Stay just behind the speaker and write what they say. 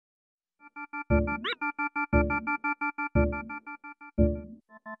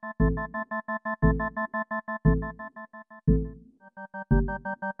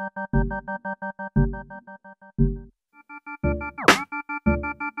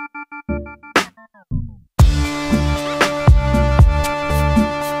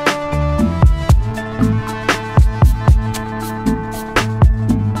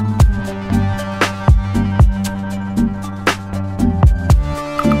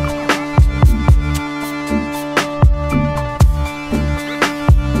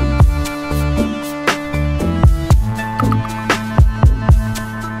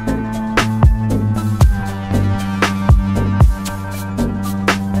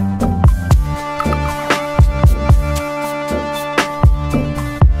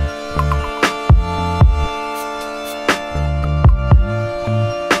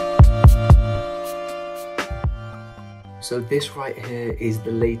So this right here is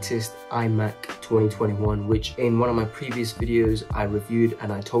the latest iMac 2021, which in one of my previous videos I reviewed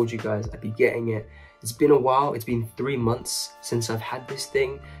and I told you guys I'd be getting it. It's been a while, it's been 3 months since I've had this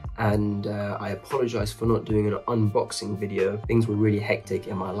thing, and I apologize for not doing an unboxing video. Things were really hectic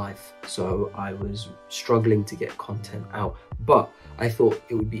in my life, so I was struggling to get content out. But I thought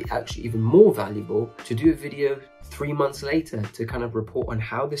it would be actually even more valuable to do a video 3 months later to kind of report on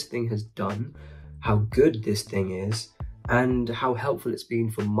how this thing has done, how good this thing is, and how helpful it's been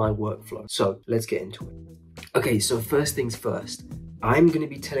for my workflow. So let's get into it. Okay, so first things first, I'm going to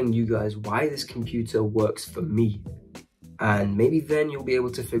be telling you guys why this computer works for me, and maybe then you'll be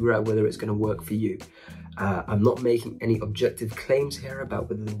able to figure out whether it's going to work for you. I'm not making any objective claims here about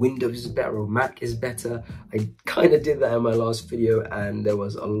whether the Windows is better or Mac is better. I kind of did that in my last video and there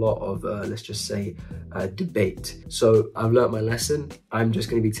was a lot of, let's just say, debate. So I've learned my lesson. I'm just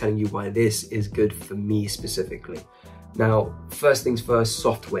going to be telling you why this is good for me specifically. Now, first things first,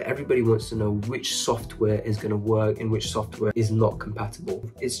 software. Everybody wants to know which software is going to work and which software is not compatible.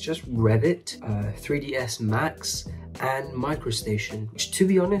 It's just Revit, 3ds Max, and MicroStation, which, to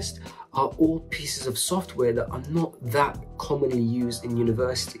be honest, are all pieces of software that are not that commonly used in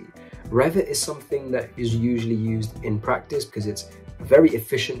university. Revit is something that is usually used in practice because it's very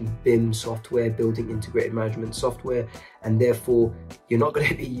efficient BIM software, building integrated management software, and therefore you're not going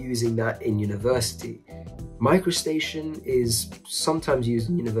to be using that in university. MicroStation is sometimes used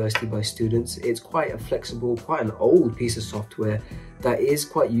in university by students. It's quite a flexible, quite an old piece of software that is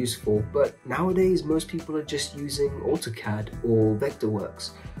quite useful, but nowadays most people are just using AutoCAD or Vectorworks.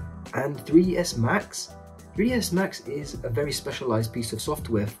 And 3ds Max? 3ds Max is a very specialized piece of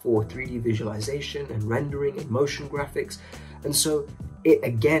software for 3D visualization and rendering and motion graphics, and so it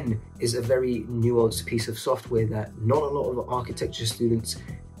again is a very nuanced piece of software that not a lot of architecture students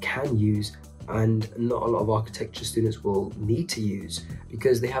can use, and not a lot of architecture students will need to use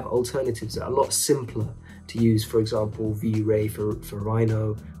because they have alternatives that are a lot simpler to use. For example, V-Ray for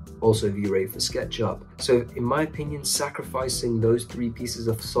Rhino, also V-Ray for SketchUp. So in my opinion, sacrificing those 3 pieces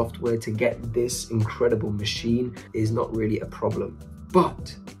of software to get this incredible machine is not really a problem.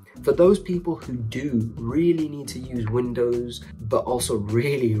 But for those people who do really need to use Windows, but also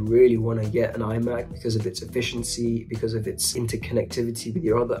really want to get an iMac because of its efficiency, because of its interconnectivity with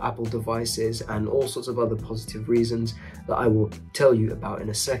your other Apple devices, and all sorts of other positive reasons that I will tell you about in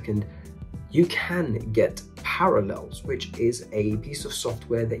a second, you can get Parallels, which is a piece of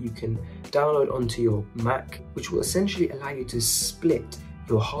software that you can download onto your Mac, which will essentially allow you to split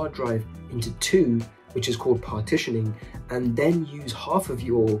your hard drive into 2, which is called partitioning, and then use half of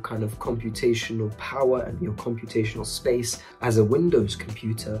your kind of computational power and your computational space as a Windows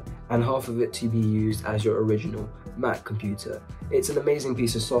computer, and half of it to be used as your original Mac computer. It's an amazing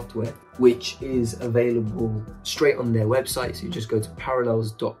piece of software, which is available straight on their website. So you just go to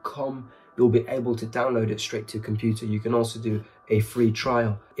parallels.com. You'll be able to download it straight to your computer. You can also do a free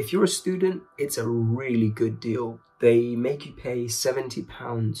trial. If you're a student, it's a really good deal. They make you pay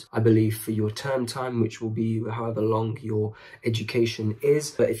 £70, I believe, for your term time, which will be however long your education is.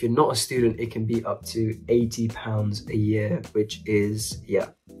 But if you're not a student, it can be up to £80 a year, which is, yeah,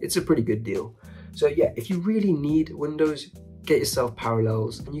 it's a pretty good deal. So yeah, if you really need Windows, get yourself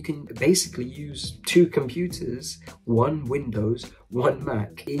Parallels, and you can basically use 2 computers, 1 Windows, 1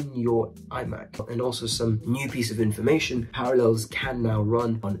 Mac in your iMac. And also some new piece of information, Parallels can now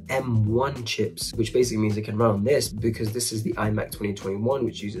run on M1 chips, which basically means it can run on this because this is the iMac 2021,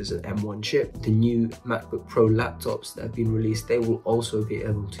 which uses an M1 chip. The new MacBook Pro laptops that have been released, they will also be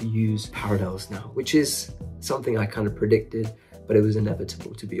able to use Parallels now, which is something I kind of predicted, but it was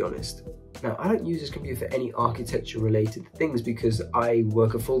inevitable, to be honest. Now, I don't use this computer for any architecture related things because I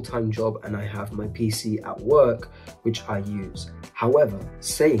work a full-time job and I have my PC at work, which I use. However,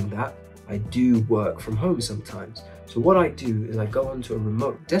 saying that, I do work from home sometimes. So what I do is I go onto a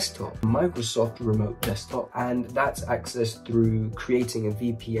remote desktop, Microsoft remote desktop, and that's accessed through creating a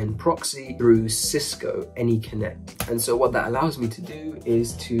VPN proxy through Cisco AnyConnect. And so what that allows me to do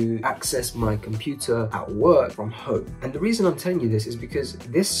is to access my computer at work from home. And the reason I'm telling you this is because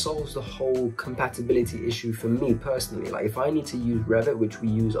this solves the whole compatibility issue for me personally. Like if I need to use Revit, which we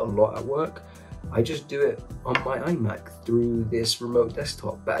use a lot at work, I just do it on my iMac through this remote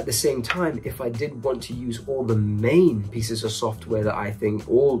desktop. But at the same time, if I did want to use all the main pieces of software that I think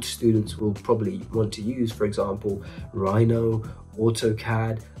all students will probably want to use, for example, Rhino,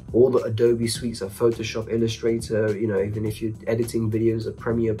 AutoCAD, all the Adobe Suites of Photoshop, Illustrator, you know, even if you're editing videos of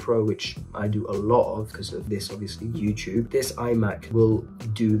Premiere Pro, which I do a lot of because of this, obviously, YouTube, this iMac will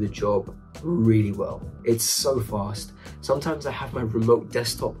do the job really well. It's so fast. Sometimes I have my remote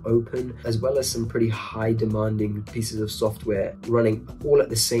desktop open as well as some pretty high demanding pieces of software running all at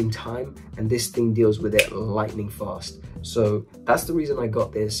the same time, and this thing deals with it lightning fast. So that's the reason I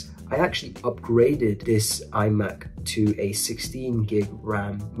got this. I actually upgraded this iMac to a 16 gig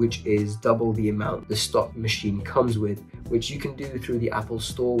RAM, which is double the amount the stock machine comes with, which you can do through the Apple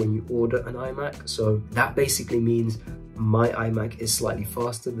Store when you order an iMac. So that basically means my iMac is slightly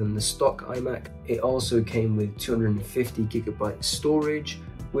faster than the stock iMac. It also came with 250 gigabyte storage,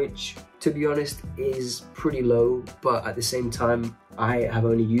 which to be honest is pretty low, but at the same time I have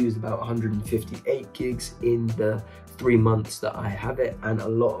only used about 158 gigs in the 3 months that I have it, and a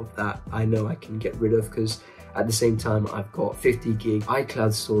lot of that I know I can get rid of because at the same time I've got 50 gig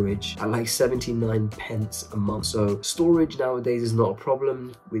iCloud storage at like 79 pence a month. So storage nowadays is not a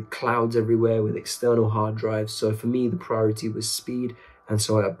problem with clouds everywhere, with external hard drives. So for me the priority was speed, and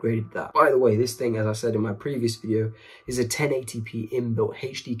so I upgraded that. By the way, this thing, as I said in my previous video, is a 1080p inbuilt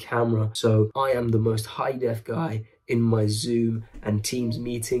HD camera. So I am the most high def guy in my Zoom and Teams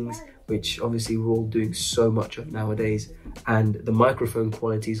meetings, which obviously we're all doing so much of nowadays. And the microphone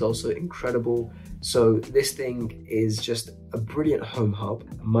quality is also incredible. So this thing is just a brilliant home hub.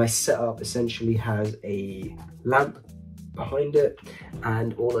 My setup essentially has a lamp behind it,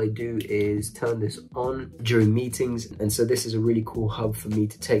 and all I do is turn this on during meetings. And so this is a really cool hub for me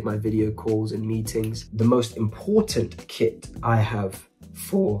to take my video calls and meetings. The most important kit I have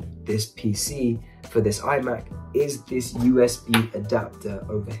for this PC, for this iMac, is this USB adapter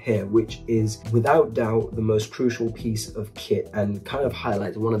over here, which is without doubt the most crucial piece of kit and kind of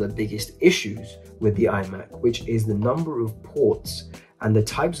highlights one of the biggest issues with the iMac, which is the number of ports and the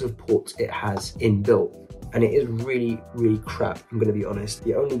types of ports it has inbuilt. And it is really, really crap, I'm gonna be honest.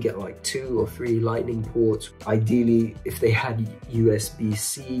 You only get like 2 or 3 lightning ports. Ideally, if they had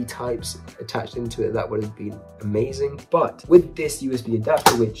USB-C types attached into it, that would have been amazing. But with this USB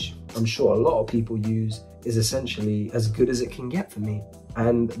adapter, which I'm sure a lot of people use, is essentially as good as it can get for me.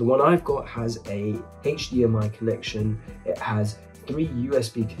 And the one I've got has a HDMI connection, it has 3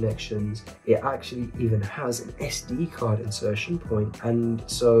 USB connections, it actually even has an SD card insertion point, and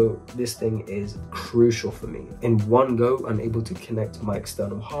so this thing is crucial for me. In one go, I'm able to connect my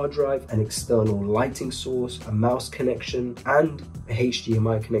external hard drive, an external lighting source, a mouse connection, and a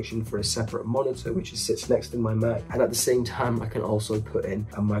HDMI connection for a separate monitor which sits next to my Mac. And at the same time, I can also put in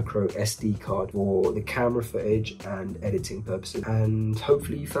a micro SD card for the camera footage and editing purposes. And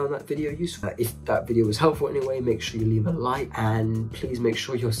hopefully you found that video useful. If that video was helpful anyway, make sure you leave a like, and please make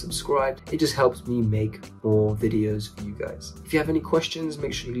sure you're subscribed. It just helps me make more videos for you guys. If you have any questions,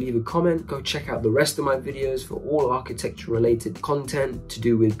 make sure you leave a comment. Go check out the rest of my videos for all architecture related content to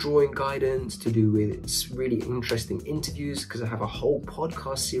do with drawing guidance, to do with really interesting interviews, because I have a whole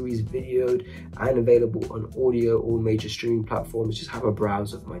podcast series videoed and available on audio, all major streaming platforms. Just have a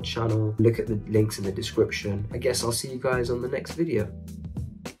browse of my channel, look at the links in the description. I guess I'll see you guys on the next video.